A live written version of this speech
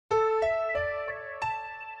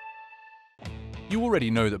You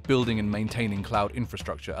already know that building and maintaining cloud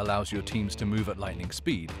infrastructure allows your teams to move at lightning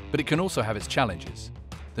speed, but it can also have its challenges.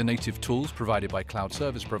 The native tools provided by cloud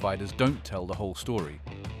service providers don't tell the whole story.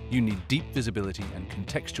 You need deep visibility and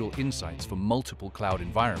contextual insights for multiple cloud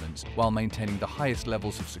environments while maintaining the highest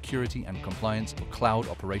levels of security and compliance for cloud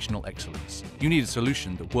operational excellence. You need a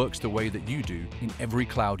solution that works the way that you do in every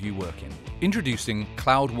cloud you work in. Introducing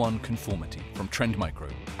Cloud One Conformity from Trend Micro,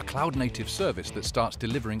 a cloud-native service that starts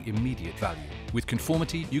delivering immediate value. With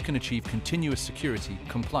Conformity, you can achieve continuous security,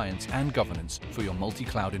 compliance, and governance for your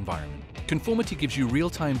multi-cloud environment. Conformity gives you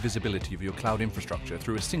real-time visibility of your cloud infrastructure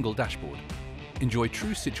through a single dashboard. Enjoy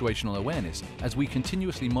true situational awareness as we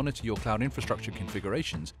continuously monitor your cloud infrastructure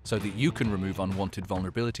configurations so that you can remove unwanted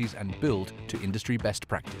vulnerabilities and build to industry best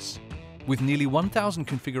practice. With nearly 1,000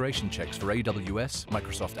 configuration checks for AWS,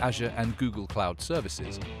 Microsoft Azure, and Google Cloud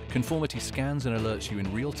Services, Conformity scans and alerts you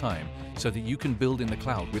in real time so that you can build in the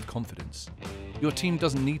cloud with confidence. Your team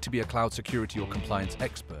doesn't need to be a cloud security or compliance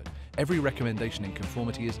expert. Every recommendation in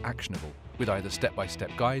Conformity is actionable, with either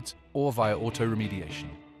step-by-step guides or via auto-remediation.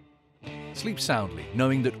 Sleep soundly,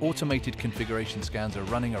 knowing that automated configuration scans are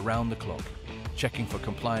running around the clock, checking for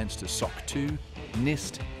compliance to SOC 2,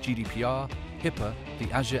 NIST, GDPR, HIPAA, the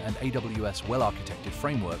Azure and AWS well-architected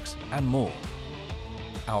frameworks, and more.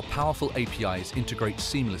 Our powerful APIs integrate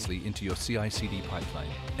seamlessly into your CI/CD pipeline.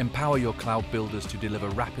 Empower your cloud builders to deliver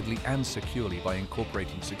rapidly and securely by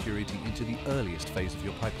incorporating security into the earliest phase of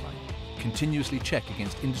your pipeline. Continuously check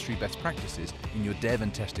against industry best practices in your dev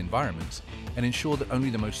and test environments, and ensure that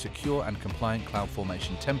only the most secure and compliant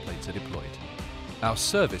CloudFormation templates are deployed. Our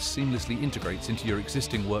service seamlessly integrates into your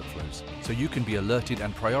existing workflows, so you can be alerted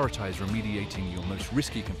and prioritize remediating your most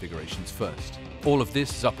risky configurations first. All of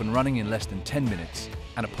this is up and running in less than 10 minutes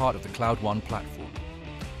and a part of the Cloud One platform,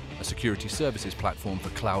 a security services platform for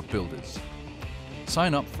cloud builders.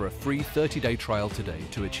 Sign up for a free 30-day trial today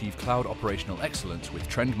to achieve cloud operational excellence with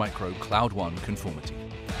Trend Micro Cloud One Conformity.